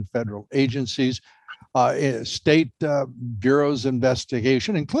Investigation, federal agencies, state bureaus of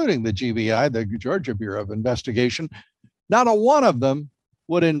investigation, including the GBI, the Georgia Bureau of Investigation. Not a one of them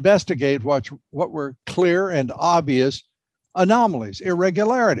would investigate what were clear and obvious anomalies,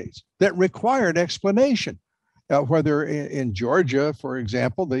 irregularities that required explanation. Whether in Georgia, for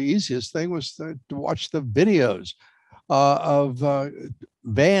example, the easiest thing was to watch the videos of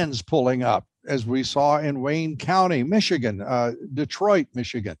vans pulling up, as we saw in Wayne County, Michigan, Detroit,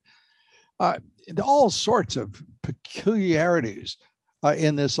 Michigan. All sorts of peculiarities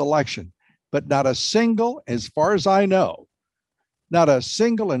in this election, but not a single, as far as I know, not a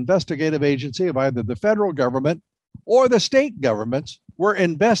single investigative agency of either the federal government or the state governments were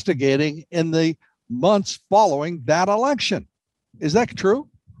investigating in the months following that election. Is that true?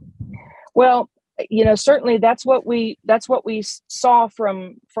 Well, certainly that's what we saw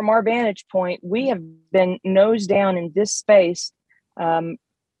from our vantage point. We have been nose down in this space,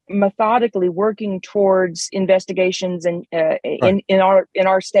 methodically working towards investigations and right. in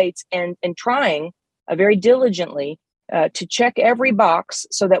our states and trying very diligently to check every box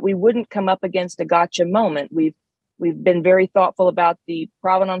so that we wouldn't come up against a gotcha moment. We've been very thoughtful about the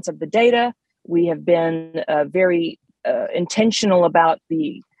provenance of the data. We have been very intentional about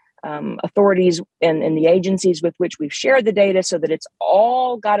the authorities and the agencies with which we've shared the data so that it's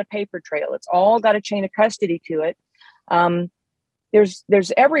all got a paper trail. It's all got a chain of custody to it.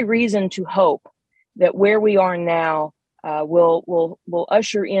 There's every reason to hope that where we are now will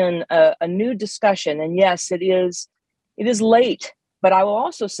usher in a new discussion. And yes, it is late, but I will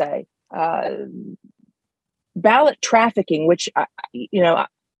also say ballot trafficking, which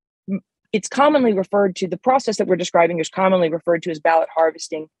it's commonly referred to, the process that we're describing is commonly referred to as ballot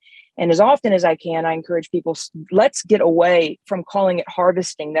harvesting. And as often as I can, I encourage people, let's get away from calling it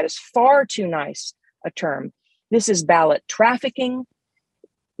harvesting. That is far too nice a term. This is ballot trafficking,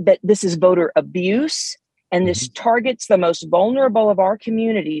 that this is voter abuse, and this targets the most vulnerable of our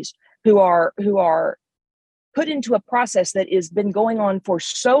communities who are put into a process that has been going on for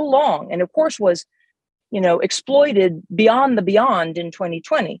so long, and of course was, exploited beyond the beyond in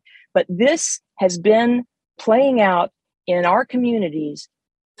 2020. But this has been playing out in our communities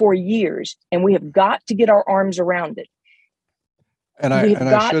for years, and we have got to get our arms around it. And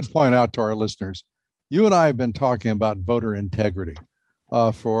I should point out to our listeners, you and I have been talking about voter integrity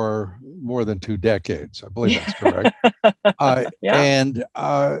for more than 2 decades. I believe that's correct. Yeah. And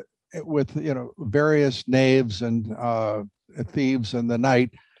with various knaves and thieves in the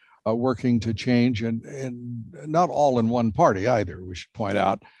night working to change, and not all in one party either, we should point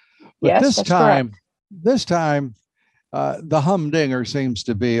out. But yes, this time, the humdinger seems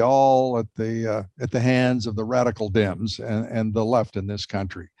to be all at the hands of the radical Dems and the left in this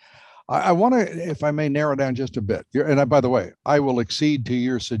country. I want to, if I may, narrow down just a bit. And by the way, I will accede to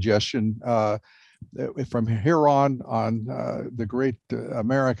your suggestion. From here on the Great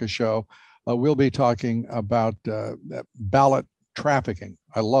America Show, we'll be talking about ballot trafficking.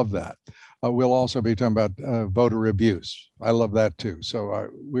 I love that. We'll also be talking about voter abuse. I love that too. So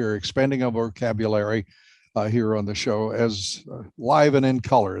we're expanding our vocabulary here on the show, as live and in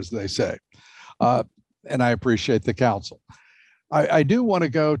color, as they say. And I appreciate the counsel. I do want to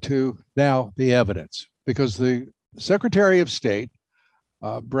go to now the evidence, because the Secretary of State,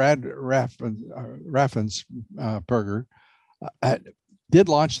 Brad Raffensperger, did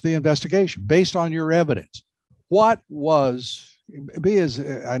launch the investigation based on your evidence. What was,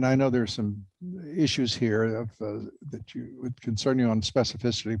 and I know there's some issues here that would concern you on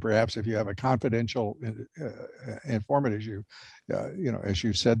specificity, perhaps if you have a confidential informant issue, as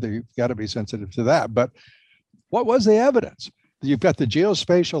you said, that you've got to be sensitive to that. But what was the evidence? You've got the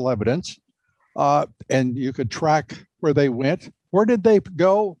geospatial evidence, and you could track where they went. Where did they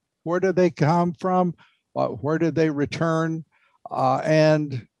go? Where did they come from? Where did they return?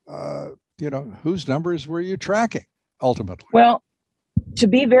 And whose numbers were you tracking ultimately? Well, to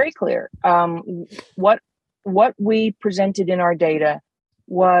be very clear, what we presented in our data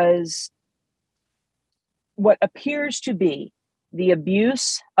was what appears to be the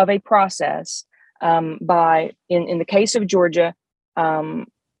abuse of a process by, in the case of Georgia,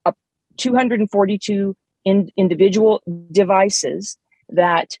 242 individual devices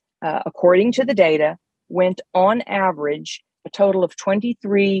that, according to the data, went on average a total of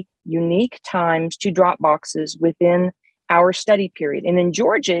 23 unique times to drop boxes within our study period. And in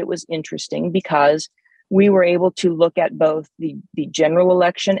Georgia, it was interesting because we were able to look at both the general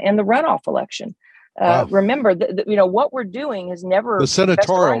election and the runoff election. Wow. Remember, what we're doing has never, the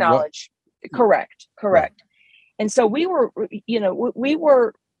senatorial knowledge. Correct. Right. And so we were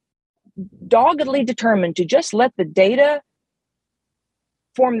doggedly determined to just let the data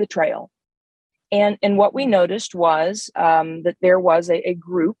form the trail. And what we noticed was that there was a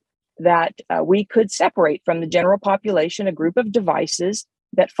group that we could separate from the general population, a group of devices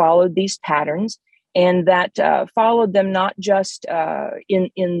that followed these patterns. and that followed them not just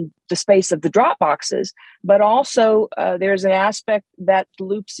in the space of the drop boxes, but also there's an aspect that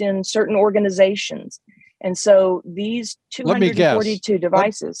loops in certain organizations. And so these 242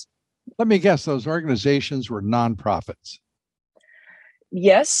 devices. Let me guess, those organizations were nonprofits.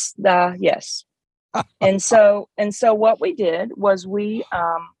 Yes, yes. and so what we did was we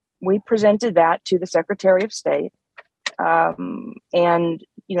presented that to the Secretary of State, and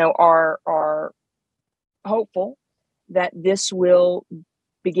are hopeful that this will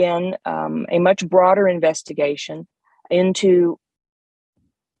begin a much broader investigation into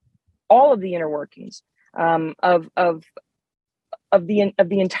all of the inner workings of the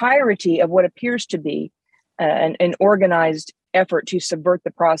entirety of what appears to be an organized effort to subvert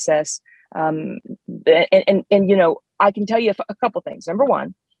the process. And I can tell you a couple things. Number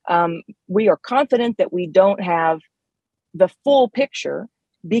one, we are confident that we don't have the full picture,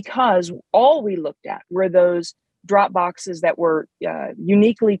 because all we looked at were those drop boxes that were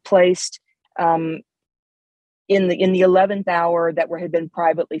uniquely placed in the 11th hour that had been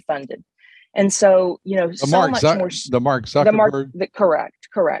privately funded. And so, the Mark Zuckerberg.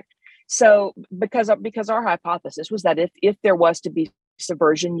 Correct. So because our hypothesis was that if there was to be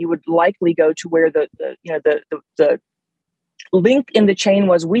subversion, you would likely go to where the link in the chain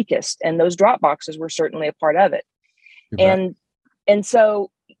was weakest, and those drop boxes were certainly a part of it. And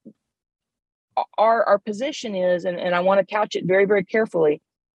so our position is, and I want to couch it very, very carefully,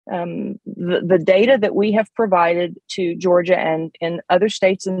 the data that we have provided to Georgia and other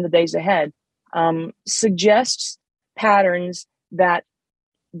states in the days ahead suggests patterns that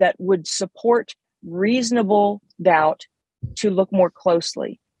would support reasonable doubt to look more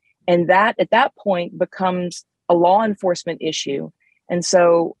closely. And that at that point becomes a law enforcement issue. And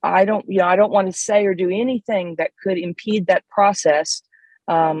so I don't want to say or do anything that could impede that process.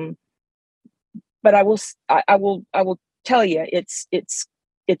 But I will tell you, it's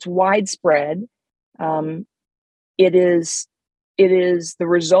widespread. It is the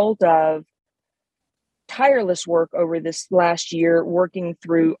result of tireless work over this last year, working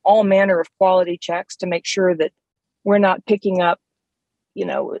through all manner of quality checks to make sure that we're not picking up,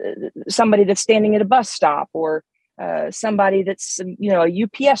 somebody that's standing at a bus stop, or somebody that's, a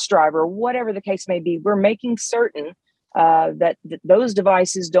UPS driver, whatever the case may be. We're making certain that those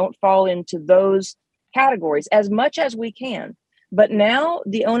devices don't fall into those categories as much as we can. But now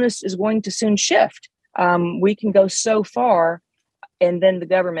the onus is going to soon shift. We can go so far, and then the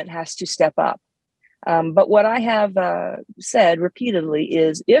government has to step up. But what I have said repeatedly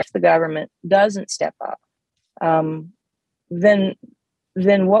is, if the government doesn't step up, then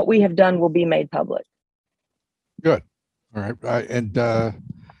what we have done will be made public. Good. All right. And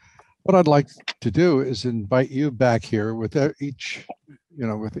what I'd like to do is invite you back here with each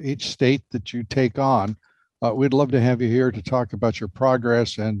state that you take on. We'd love to have you here to talk about your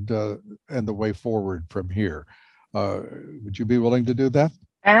progress and the way forward from here. Would you be willing to do that?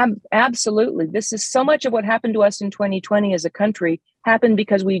 Absolutely. This is so much of what happened to us in 2020 as a country happened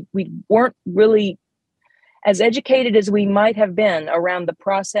because we weren't really as educated as we might have been around the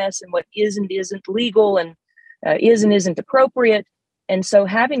process and what is and isn't legal and is and isn't appropriate. And so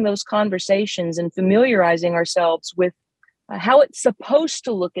having those conversations and familiarizing ourselves with how it's supposed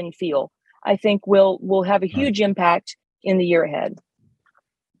to look and feel, I think will have a huge impact in the year ahead.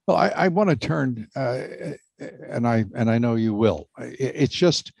 Well, I want to turn, and I know you will. It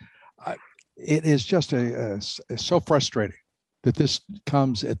is just so frustrating that this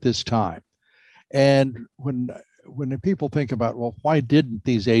comes at this time. And when people think about, well, why didn't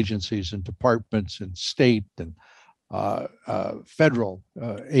these agencies and departments and state and federal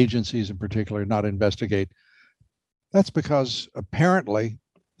agencies in particular not investigate? That's because apparently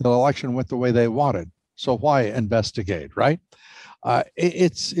the election went the way they wanted. So why investigate, right?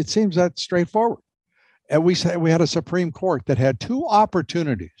 It seems that straightforward. And we had a Supreme Court that had two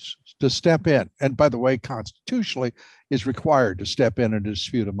opportunities to step in. And by the way, constitutionally is required to step in a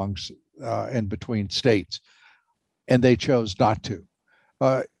dispute amongst and between states. And they chose not to.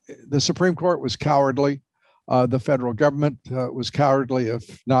 The Supreme Court was cowardly. The federal government was cowardly,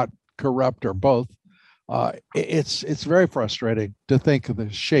 if not corrupt, or both. It's very frustrating to think of the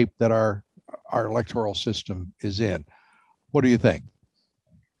shape that our electoral system is in. What do you think?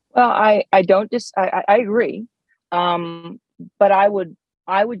 Well, I agree, but I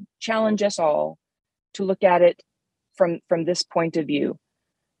would challenge us all to look at it from this point of view.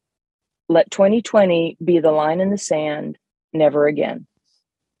 Let 2020 be the line in the sand. Never again.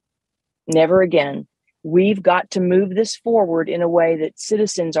 Never again. We've got to move this forward in a way that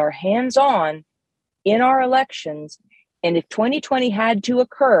citizens are hands-on in our elections. And if 2020 had to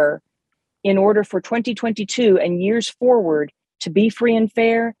occur, in order for 2022 and years forward to be free and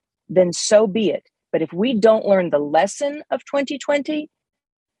fair, then so be it. But if we don't learn the lesson of 2020,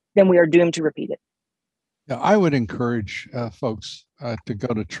 then we are doomed to repeat it. Yeah, I would encourage folks to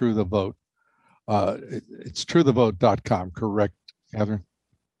go to True the Vote. It's truethevote.com, correct, Catherine?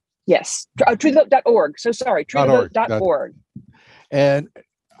 Yes, truethevote.org. So sorry, truethevote.org. And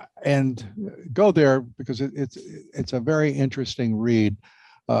go there because it's a very interesting read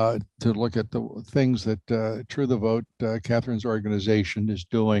to look at the things that True the Vote, Catherine's organization, is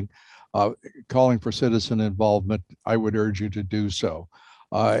doing, calling for citizen involvement. I would urge you to do so.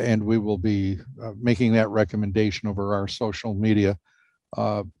 And we will be making that recommendation over our social media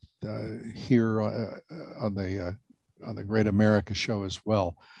here on the Great America Show as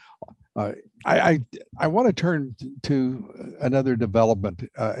well. I want to turn to another development,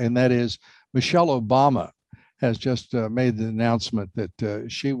 and that is Michelle Obama has just made the announcement that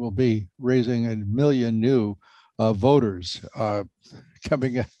she will be raising 1 million new voters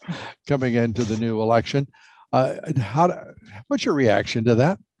coming into the new election. What's your reaction to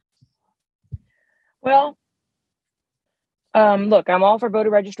that? Well, look, I'm all for voter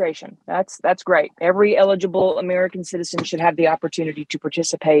registration. That's great. Every eligible American citizen should have the opportunity to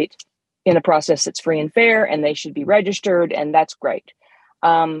participate in a process that's free and fair, and they should be registered, and that's great.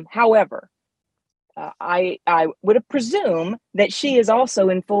 However, I would presume that she is also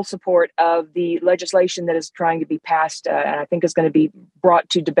in full support of the legislation that is trying to be passed, and I think is going to be brought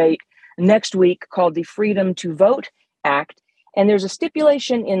to debate next week, called the Freedom to Vote Act. And there's a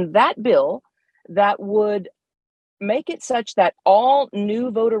stipulation in that bill that would make it such that all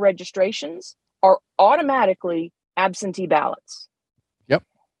new voter registrations are automatically absentee ballots. Yep.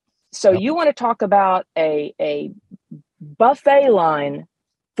 So you want to talk about a buffet line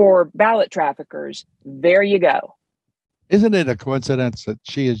for ballot traffickers? There you go. Isn't it a coincidence that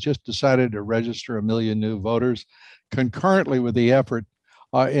she has just decided to register 1 million new voters concurrently with the effort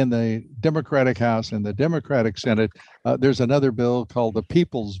in the Democratic House and the Democratic Senate? There's another bill called the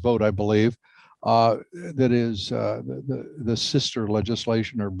People's Vote, I believe, that is the sister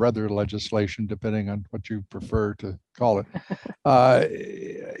legislation or brother legislation, depending on what you prefer to call it.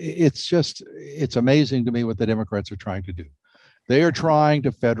 It's amazing to me what the Democrats are trying to do. They are trying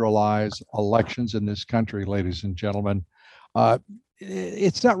to federalize elections in this country, ladies and gentlemen.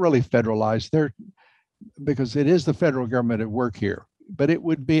 It's not really federalized because it is the federal government at work here, but it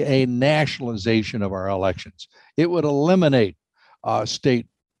would be a nationalization of our elections. It would eliminate state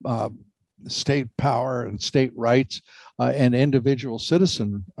power and state rights and individual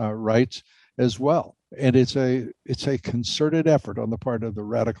citizen rights as well. And it's a concerted effort on the part of the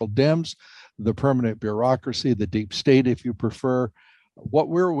radical Dems, the permanent bureaucracy, the deep state, if you prefer. What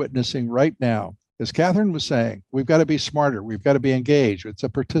we're witnessing right now, as Catherine was saying, we've got to be smarter. We've got to be engaged. It's a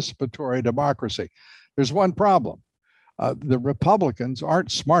participatory democracy. There's one problem. The Republicans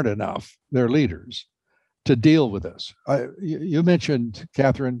aren't smart enough, their leaders, to deal with this. You mentioned,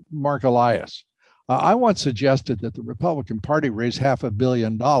 Catherine, Mark Elias. I once suggested that the Republican Party raise $500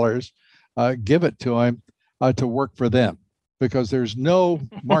 million, give it to him to work for them, because there's no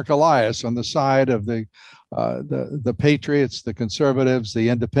Mark Elias on the side of the patriots, the conservatives, the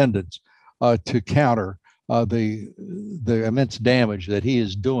independents to counter the immense damage that he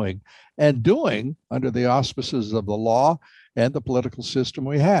is doing under the auspices of the law and the political system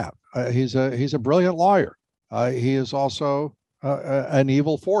we have. He's a brilliant lawyer. He is also an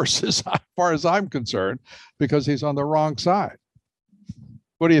evil force, as far as I'm concerned, because he's on the wrong side.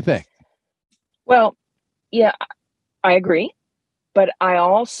 What do you think? Well, yeah, I agree, but I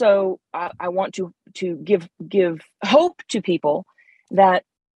also I want to give hope to people that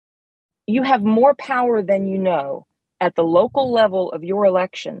you have more power than you know at the local level of your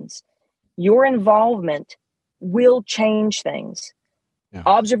elections. Your involvement will change things. Yeah.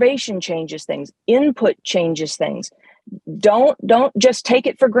 Observation changes things. Input changes things. Don't just take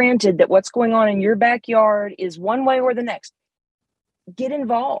it for granted that what's going on in your backyard is one way or the next. Get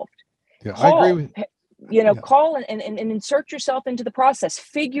involved. Yeah, I agree with call and insert yourself into the process.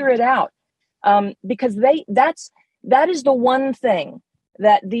 Figure it out, because that is the one thing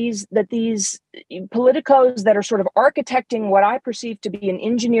that these politicos that are sort of architecting what I perceive to be an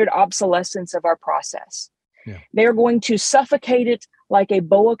engineered obsolescence of our process. Yeah. They're going to suffocate it like a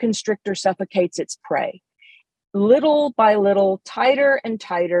boa constrictor suffocates its prey, little by little, tighter and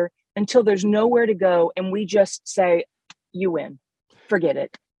tighter, until there's nowhere to go, and we just say, "You win, forget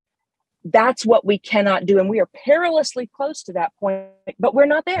it." That's what we cannot do, and we are perilously close to that point, but we're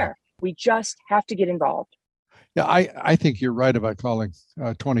not there. We just have to get involved. Yeah, I think you're right about calling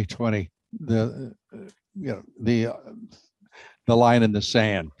 2020 the line in the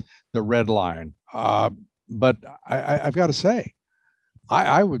sand. the red line. But I've got to say,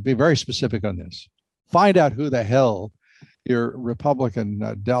 I would be very specific on this. Find out who the hell your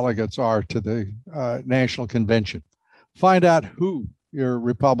Republican delegates are to the National Convention. Find out who your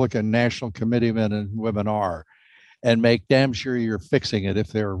Republican National Committeemen and women are, and make damn sure you're fixing it if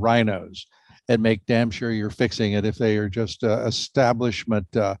they're rhinos, and make damn sure you're fixing it if they are just establishment,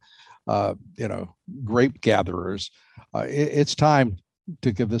 grape gatherers. It's time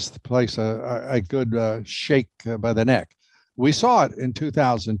to give this place a good shake by the neck. We saw it in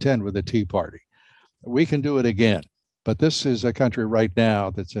 2010 with the Tea Party. We can do it again. But this is a country right now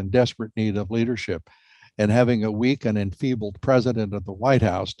that's in desperate need of leadership. And having a weak and enfeebled president of the White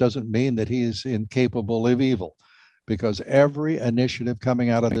House doesn't mean that he's incapable of evil, because every initiative coming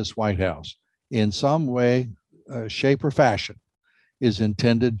out of this White House in some way, shape, or fashion is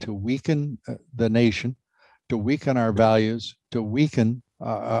intended to weaken the nation, to weaken our values, to weaken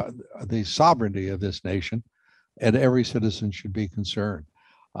the sovereignty of this nation, and every citizen should be concerned.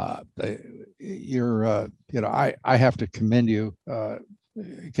 I have to commend you,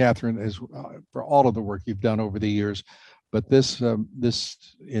 Catherine, for all of the work you've done over the years. But this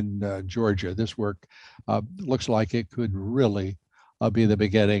in Georgia, this work looks like it could really be the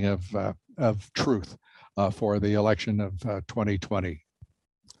beginning of truth for the election of 2020.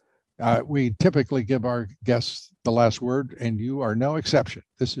 We typically give our guests the last word, and you are no exception.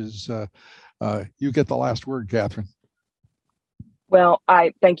 This is you get the last word, Catherine. Well,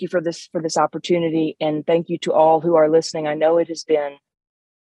 I thank you for this opportunity, and thank you to all who are listening. I know it has been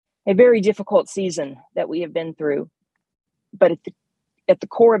a very difficult season that we have been through, but at the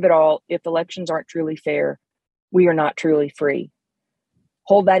core of it all, if elections aren't truly fair, we are not truly free.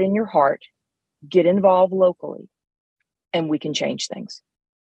 Hold that in your heart, get involved locally, and we can change things.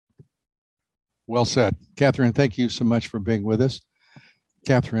 Well said. Catherine, thank you so much for being with us.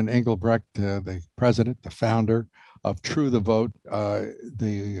 Catherine Engelbrecht, the president, the founder of True the Vote.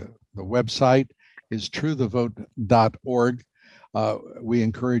 The website is truethevote.org. We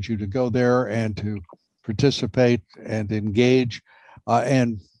encourage you to go there and to participate and engage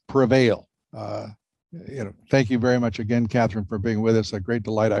and prevail. Thank you very much again, Catherine, for being with us. A great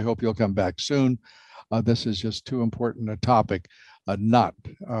delight. I hope you'll come back soon. This is just too important a topic not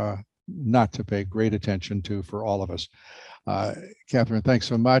to pay great attention to for all of us. Catherine, thanks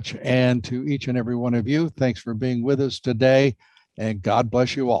so much. And to each and every one of you, thanks for being with us today, and God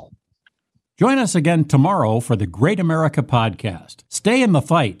bless you all. Join us again tomorrow for the Great America Podcast. Stay in the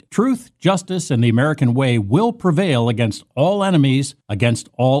fight. Truth, justice, and the American way will prevail against all enemies, against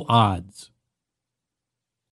all odds.